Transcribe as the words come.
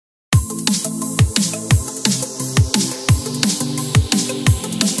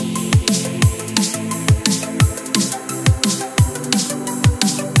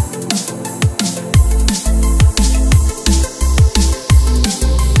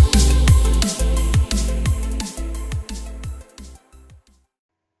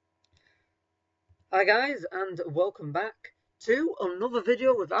Hi guys, and welcome back to another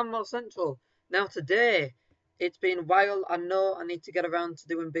video with Ammo Central. Now today, it's been a while. I know I need to get around to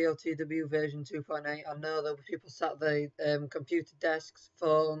doing BLTW version 2.8. I know there'll be people sat at the computer desks,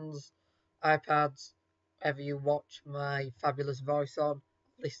 phones, iPads, wherever you watch my fabulous voice on.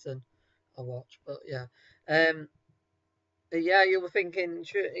 Listen, I watch, but yeah. Yeah, you were thinking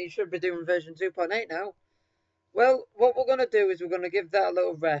you should be doing version 2.8 now. Well, what we're going to do is we're going to give that a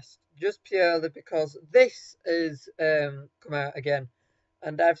little rest, just purely because this is come out again,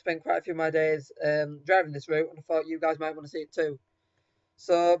 and I've spent quite a few of my days driving this route, and I thought you guys might want to see it too.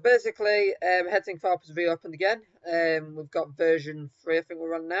 So basically, Hettingthorpe has reopened again. We've got version 3, I think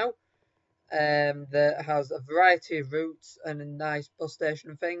we're on now, that has a variety of routes and a nice bus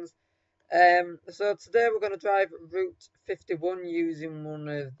station and things. So today we're going to drive Route 51 using one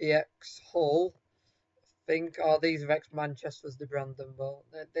of the X-Hull. Think, oh, these are ex-Manchester's, they brand them, but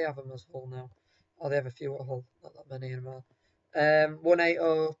they have them as Hull now. Oh, they have a few at Hull, not that many anymore.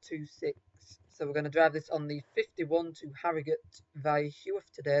 18026. So we're going to drive this on the 51 to Harrogate via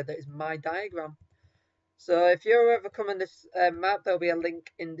Heworth today. That is my diagram. So if you ever come on this map, there'll be a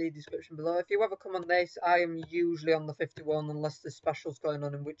link in the description below. If you ever come on this, I am usually on the 51 unless there's specials going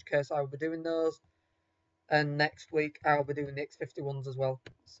on, in which case I will be doing those. And next week I'll be doing the X51s as well.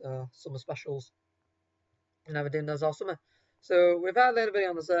 So summer specials. And I've been doing those all summer. So we've had a little bit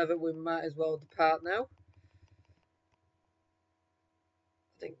on the server, we might as well depart now.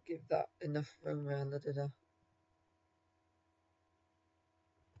 I didn't give that enough room around, did I?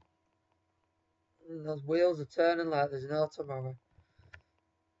 And those wheels are turning like there's no tomorrow.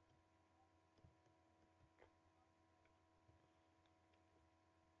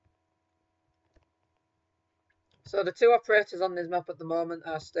 So the two operators on this map at the moment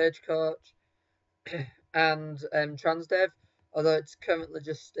are Stagecoach and Transdev, although it's currently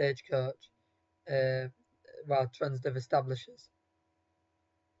just Stagecoach. Well, Transdev establishes.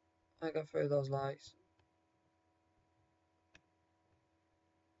 I got through those lights.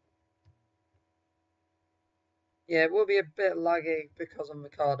 Yeah, it will be a bit laggy because I'm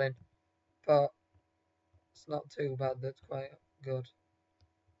recording, but it's not too bad. That's quite good.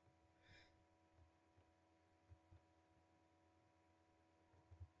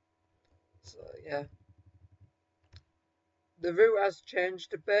 So yeah, the route has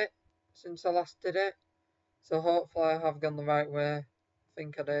changed a bit since I last did it, so hopefully I have gone the right way. I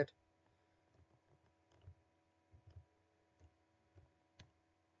think I did.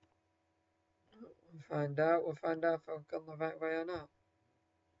 We'll find out if I've gone the right way or not.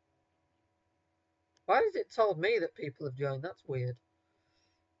 Why has it told me that people have joined? That's weird.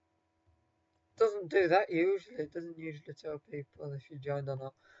 It doesn't do that usually. It doesn't usually tell people if you joined or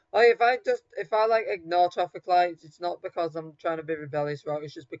not. Oh, if I like ignore traffic lights, it's not because I'm trying to be rebellious, right?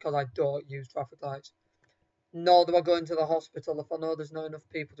 It's just because I don't use traffic lights. Nor do I go into the hospital. If I know there's not enough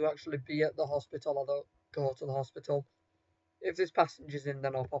people to actually be at the hospital, I don't go to the hospital. If there's passengers in,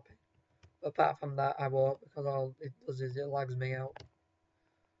 then I'll pop in. But apart from that, I won't, because all it does is it lags me out.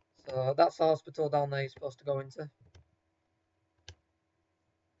 So that's the hospital down there you're supposed to go into.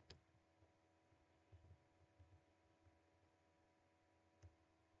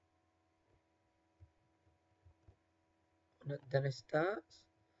 And then it starts.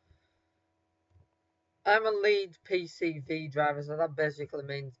 I'm a lead PCV driver, so that basically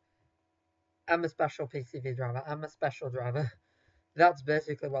means I'm a special PCV driver. I'm a special driver. That's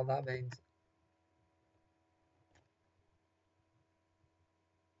basically what that means.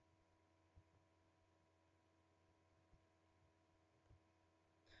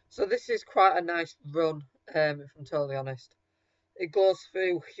 So this is quite a nice run, if I'm totally honest. It goes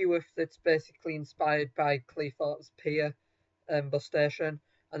through Heworth, that's basically inspired by Cleethorpes Pier bus station,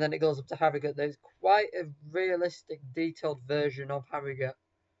 and then it goes up to Harrogate. There's quite a realistic, detailed version of Harrogate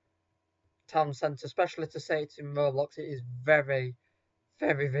Town Centre, especially to say it's in Roblox. It is very,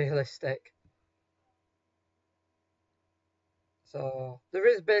 very realistic. So there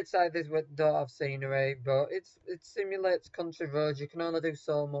is bits like this that don't have scenery, but it simulates country roads. You can only do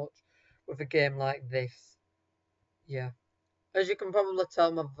so much with a game like this. Yeah. As you can probably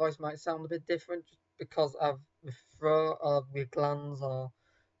tell, my voice might sound a bit different just because of my throat or my glands or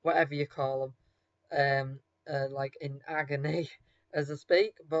whatever you call them, like in agony as I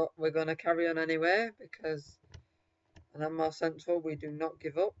speak. But we're going to carry on anyway because in Ammo Central we do not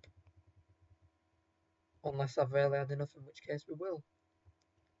give up. Unless I've really had enough, in which case we will.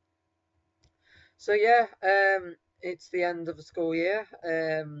 So yeah, it's the end of the school year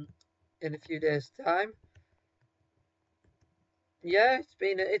in a few days' time. Yeah, it's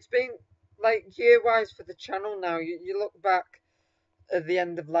been like year-wise for the channel now. You look back at the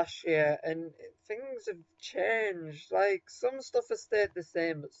end of last year, and things have changed. Like, some stuff has stayed the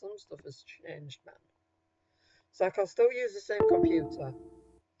same, but some stuff has changed, man. It's like I'll still use the same computer.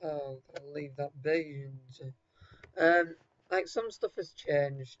 Oh, I'll leave that be. Like, some stuff has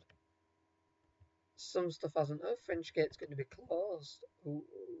changed. Some stuff hasn't. Oh, French Gate's going to be closed. Ooh.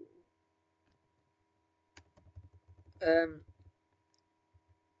 Um,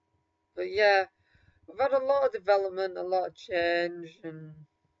 but yeah, we've had a lot of development, a lot of change, and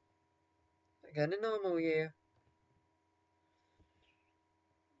again, a normal year.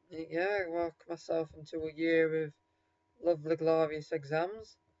 Yeah, I walk myself into a year of lovely, glorious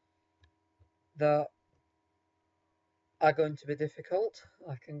exams that are going to be difficult.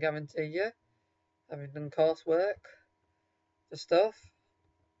 I can guarantee you. Having done coursework for stuff,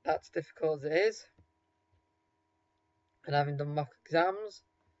 that's difficult as it is. And having done mock exams,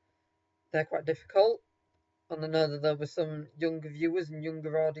 they're quite difficult. And I know that there'll be some younger viewers and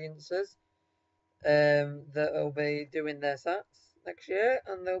younger audiences that will be doing their SATs next year,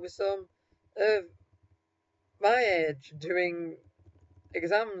 and there'll be some of my age doing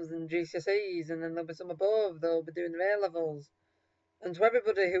exams and GCSEs, and then there'll be some above that'll be doing their A levels. And to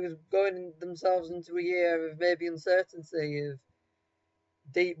everybody who's going themselves into a year of maybe uncertainty, of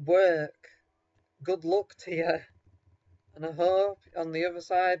deep work, good luck to you. And I hope on the other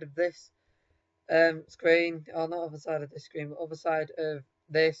side of this screen, or not other side of this screen, but other side of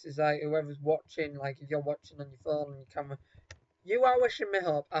this is like whoever's watching, like if you're watching on your phone and your camera, you are wishing me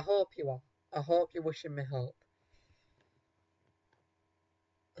hope. I hope you are. I hope you're wishing me hope.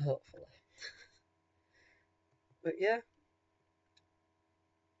 Hopefully. But yeah,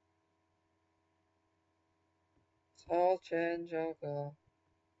 it's all change, all go.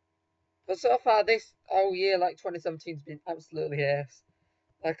 But so far, this whole year, like 2017's been absolutely ace.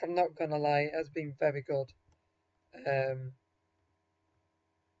 Like, I'm not gonna lie, it has been very good. Um,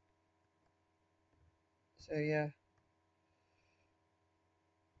 so yeah.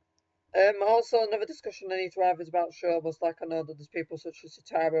 Also, another discussion I need to have is about showbus. Like, I know that there's people such as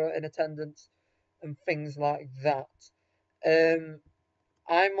Satara in attendance and things like that. Um,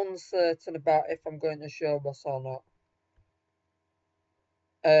 I'm uncertain about if I'm going to showbus or not.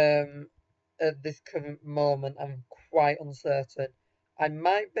 At this current moment, I'm quite uncertain. I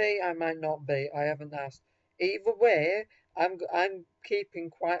might be, I might not be. I haven't asked. Either way, I'm keeping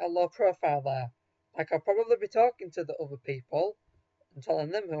quite a low profile there. Like, I'll probably be talking to the other people and telling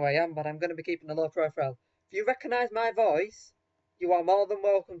them who I am, but I'm going to be keeping a low profile. If you recognise my voice, you are more than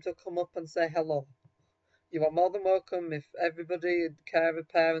welcome to come up and say hello. You are more than welcome if everybody, carer,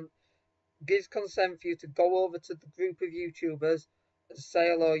 parent, gives consent for you to go over to the group of YouTubers and say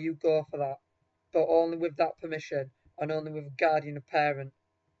hello, you go for that. But only with that permission and only with a guardian or parent.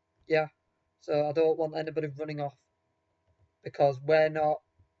 Yeah. So I don't want anybody running off because we're not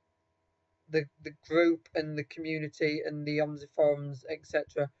the group and the community and the OMSI forums,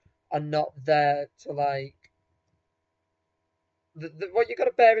 etc., are not there to like. What you got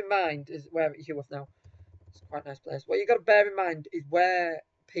to bear in mind is where Heworth now. It's quite a nice place. What you got to bear in mind is where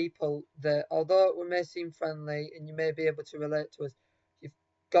people that, although we may seem friendly and you may be able to relate to us, you've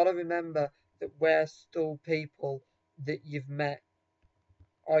got to remember that we're still people that you've met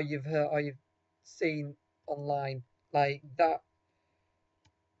or you've heard or you've seen online. Like that,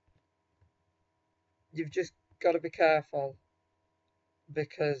 you've just got to be careful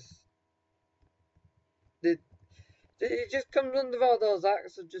because the, it just comes under all those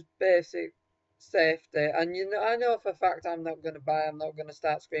acts of just basic safety. And you know, I know for a fact I'm not going to buy. I'm not going to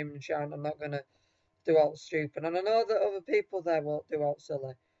start screaming and shouting. I'm not going to do all stupid. And I know that other people there won't do all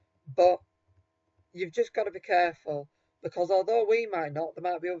silly. But you've just got to be careful because although we might not,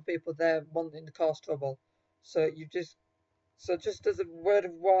 there might be other people there wanting to cause trouble. So you just, so just as a word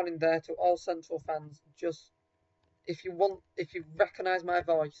of warning there to all Central fans, just if you recognise my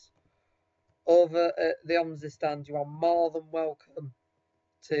voice over at the OMSI stand, you are more than welcome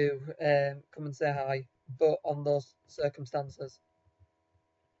to come and say hi, but on those circumstances.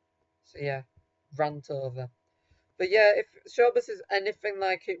 So yeah, rant over. But yeah, if Showbiz is anything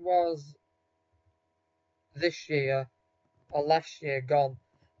like it was this year or last year gone,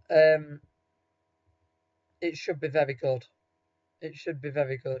 um, it should be very good. It should be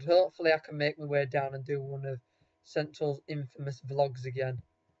very good. Hopefully, I can make my way down and do one of Central's infamous vlogs again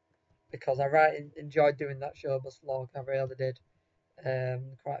because I right enjoyed doing that Showbus vlog. I really did.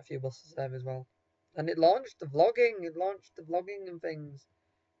 Quite a few buses there as well, and it launched the vlogging. It launched the vlogging and things.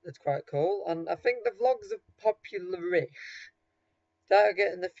 That's quite cool, and I think the vlogs are popular-ish. They're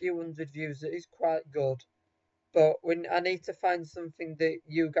getting a few hundred views. It is quite good. But when I need to find something that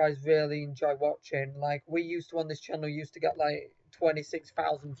you guys really enjoy watching, like we used to on this channel used to get like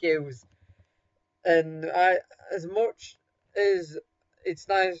 26,000 views. And as much as it's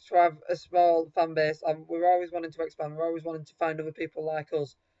nice to have a small fan base, we're always wanting to expand. We're always wanting to find other people like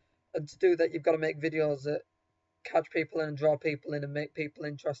us, and to do that, you've got to make videos that catch people in and draw people in and make people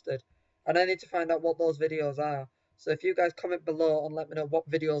interested. And I need to find out what those videos are. So if you guys comment below and let me know what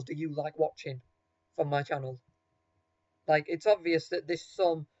videos do you like watching from my channel. Like, it's obvious that there's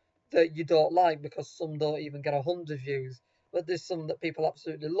some that you don't like because some don't even get 100 views. But there's some that people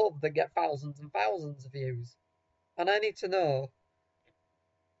absolutely love that get thousands and thousands of views. And I need to know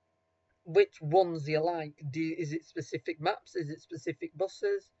which ones you like. Is it specific maps? Is it specific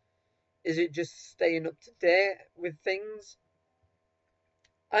buses? Is it just staying up to date with things?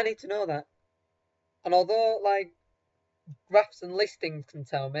 I need to know that. And although, like, graphs and listings can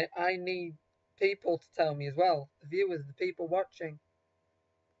tell me, I need people to tell me as well. The viewers, the people watching.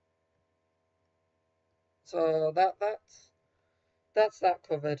 So that's that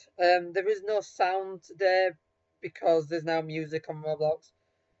covered. There is no sound today because there's now music on Roblox.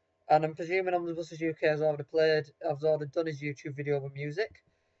 And I'm presuming Omnibuses UK has already done his YouTube video with music.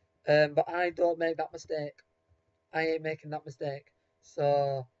 But I don't make that mistake. I ain't making that mistake.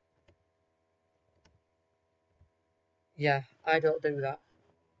 So yeah, I don't do that.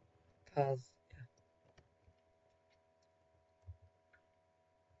 Cause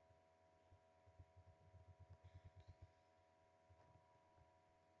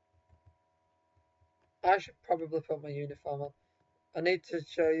I should probably put my uniform on. I need to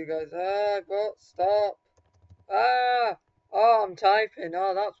show you guys. Ah, what? Stop. Ah! Oh, I'm typing.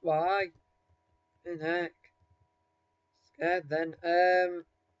 Oh, that's why. In heck. Scared then.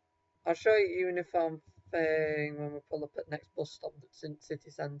 I'll show you uniform thing when we pull up at next bus stop that's in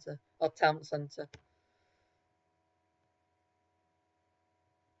city centre or town centre.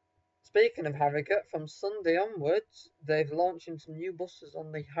 Speaking of Harrogate, from Sunday onwards, they've launching some new buses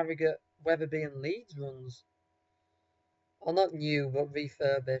on the Harrogate, Wetherby and Leeds runs. Well, not new, but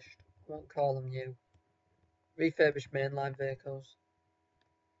refurbished. I won't call them new. Refurbished mainline vehicles.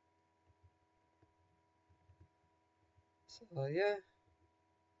 So yeah,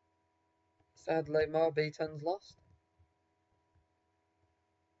 sadly more B10s lost.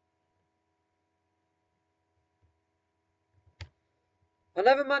 I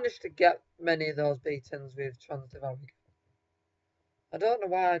never managed to get many of those B10s with Transitive Harrogate. I don't know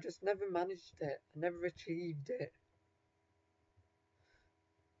why, I just never managed it. I never achieved it.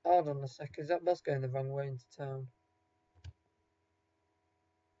 Hold on a sec, is that bus going the wrong way into town?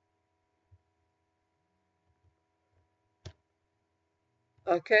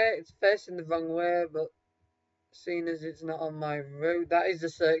 Okay, it's facing the wrong way, but seeing as it's not on my route, that is a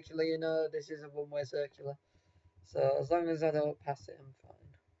circular, you know, this is a one-way circular. So as long as I don't pass it, I'm fine.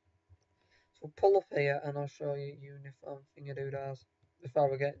 So we'll pull up here and I'll show you uniform thingadoodas before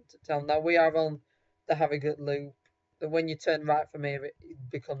we get to town. Now we are on the Harrogate loop. But when you turn right from here, it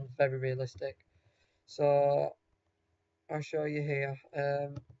becomes very realistic. So I'll show you here.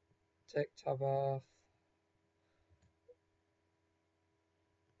 Take tab off.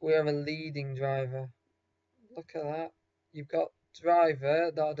 We have a leading driver. Look at that. You've got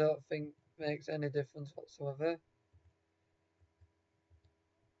driver that I don't think makes any difference whatsoever.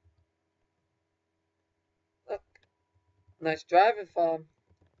 Look. Nice driver form.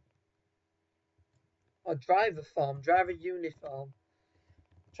 Or driver form. Driver uniform.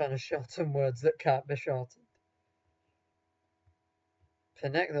 I'm trying to shorten words that can't be shortened.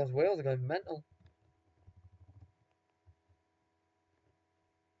 Connect, those wheels are going mental.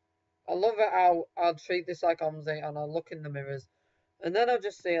 I love it how I'll treat this like OMSI and I'll look in the mirrors and then I'll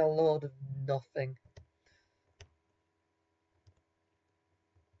just see a load of nothing.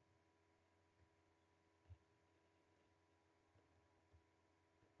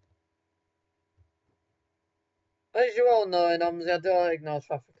 As you all know in OMSI I don't ignore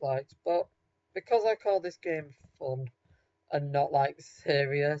traffic lights, but because I call this game fun and not like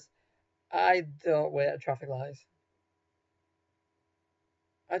serious, I don't wait at traffic lights.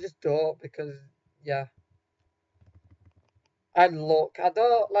 I just don't because, yeah. I look. I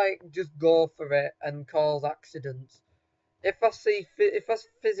don't like just go for it and cause accidents. If I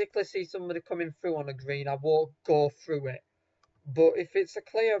physically see somebody coming through on a green, I won't go through it. But if it's a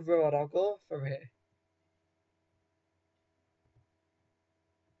clear road, I'll go for it.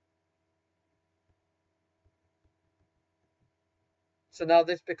 So now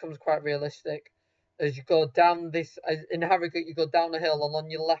this becomes quite realistic. As you go down this, in Harrogate, you go down a hill, and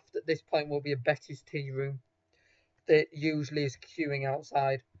on your left at this point will be a Betty's tea room that usually is queuing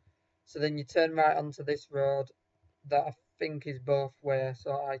outside. So then you turn right onto this road that I think is both way,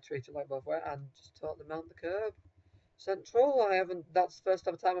 so I treat it like both way and just totally mount the curb. Central. I haven't. That's the first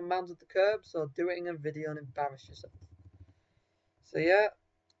ever time I mounted the curb, so do it in a video and embarrass yourself. So yeah,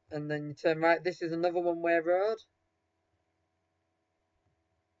 and then you turn right. This is another one-way road.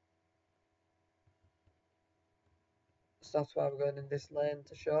 So that's why we're going in this lane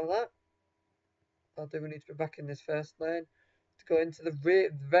to show that. Or do we need to be back in this first lane to go into the very,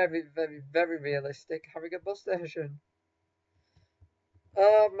 very, very realistic Harrogate bus station?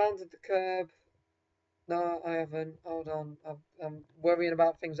 Oh, I've mounted the curb. No, I haven't. Hold on. I'm worrying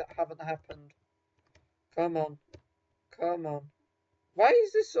about things that haven't happened. Come on. Come on. Why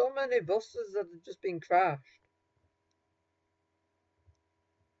is there so many buses that have just been crashed?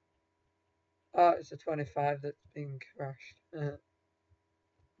 Oh, it's a 25 that's been crashed.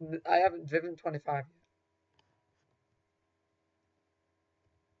 I haven't driven 25 yet.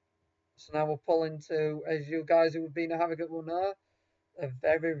 So now we'll pull into, as you guys who have been to Harrogate will know, a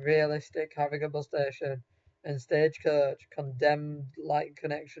very realistic Harrogate bus station. And Stagecoach, condemned like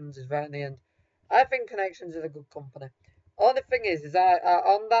Connections is right in the end. I think Connections is a good company. Only thing is I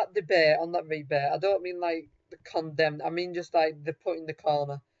on that debate, on that rebate, I don't mean like the condemned. I mean just like the put in the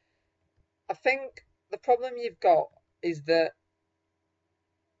corner. I think the problem you've got is that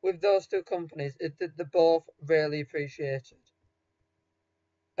with those two companies, they're both really appreciated.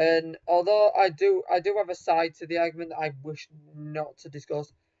 And although I do have a side to the argument that I wish not to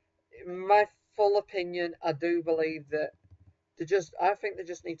discuss, in my full opinion, I do believe that I think they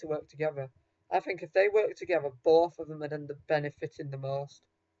just need to work together. I think if they work together, both of them would end up benefiting the most.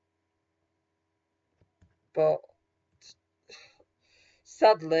 But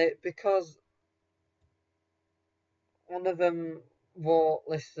sadly, because one of them won't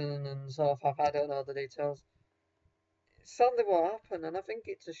listen and so forth, I don't know the details. Sadly, what happened, and I think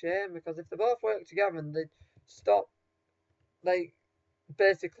it's a shame because if they both work together and they stop, like,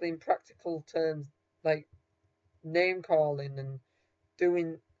 basically in practical terms, like name calling and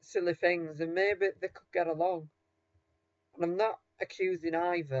doing silly things, then maybe they could get along. And I'm not accusing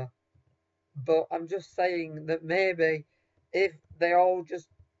either, but I'm just saying that maybe if they all just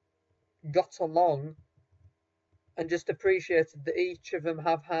got along and just appreciated that each of them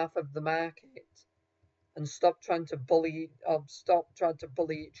have half of the market and stop trying to bully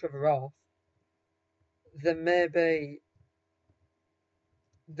each other off, then maybe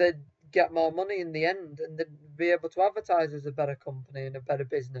they'd get more money in the end and they'd be able to advertise as a better company and a better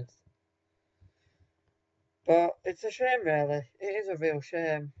business. But it's a shame, really. It is a real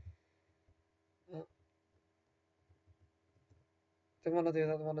shame. Don't want to do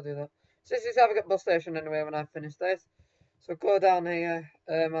that, don't want to do that. So this is Harrogate bus station anyway when I finish this. So go down here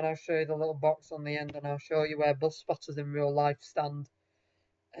and I'll show you the little box on the end and I'll show you where bus spotters in real life stand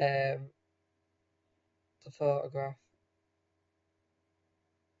to photograph.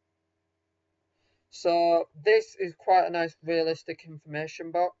 So this is quite a nice realistic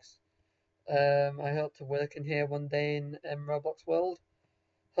information box. I hope to work in here one day in Roblox World.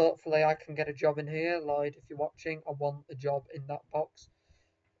 Hopefully I can get a job in here. Lloyd, if you're watching, I want a job in that box.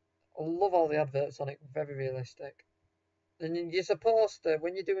 I love all the adverts on it, very realistic. And you're supposed to,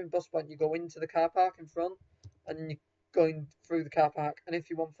 when you're doing bus point, you go into the car park in front and you're going through the car park. And if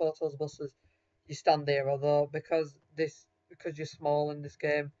you want photos of buses, you stand there. Although because you're small in this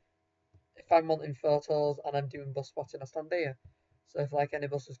game, if I'm wanting photos and I'm doing bus spotting, I stand there. So if like any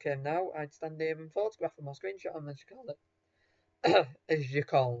buses came now, I'd stand there and photograph them or screenshot them, as you call it. As you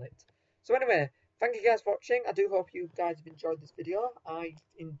call it. So anyway, thank you guys for watching. I do hope you guys have enjoyed this video. I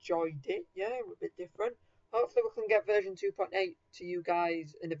enjoyed it. Yeah, a bit different. Hopefully we can get version 2.8 to you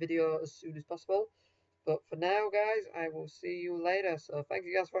guys in a video as soon as possible. But for now, guys, I will see you later. So thank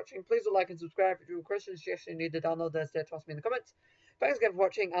you guys for watching. Please do like and subscribe. If you have questions, suggestions, you need to download, don't hesitate to ask me in the comments. Thanks again for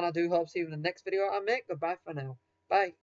watching, and I do hope to see you in the next video I make. Goodbye for now. Bye.